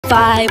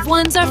5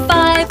 ones are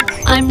 5,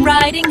 I'm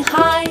riding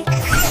high.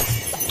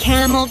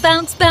 Camel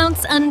bounce,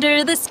 bounce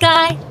under the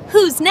sky.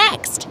 Who's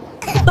next?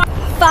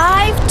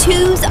 5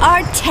 twos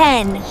are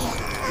 10.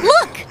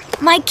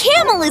 Look, my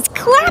camel is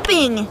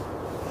clapping.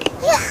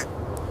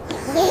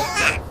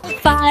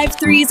 5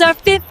 threes are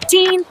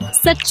 15,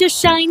 such a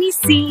shiny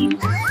scene.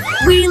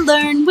 We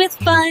learn with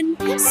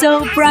fun,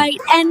 so bright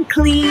and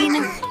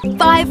clean.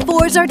 5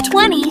 fours are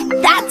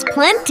 20, that's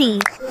plenty.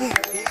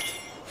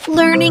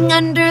 Learning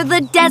under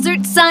the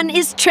desert sun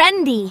is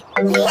trendy.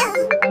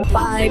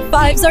 5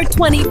 fives are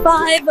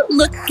 25,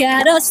 look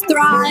at us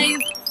thrive.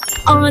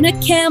 On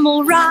a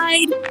camel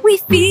ride, we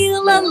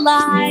feel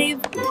alive.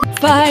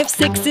 5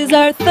 sixes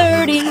are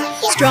 30,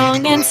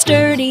 strong and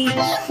sturdy.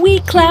 We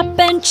clap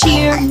and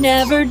cheer,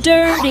 never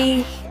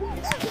dirty.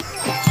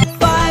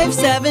 5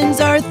 sevens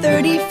are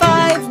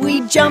 35,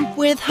 we jump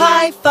with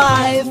high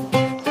five.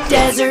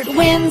 Desert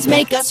winds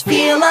make us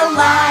feel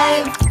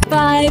alive.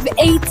 5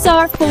 eights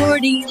are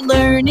 40,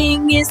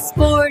 learning is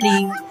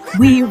sporty.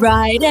 We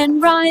ride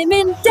and rhyme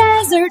in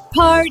desert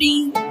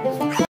party.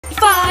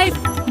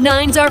 5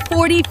 nines are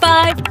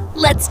 45,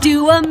 let's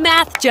do a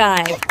math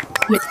jive.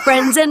 With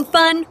friends and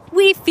fun,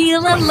 we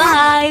feel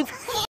alive.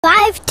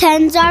 5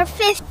 tens are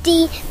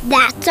 50,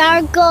 that's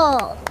our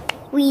goal.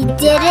 We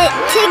did it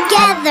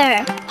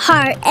together,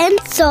 heart and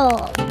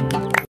soul.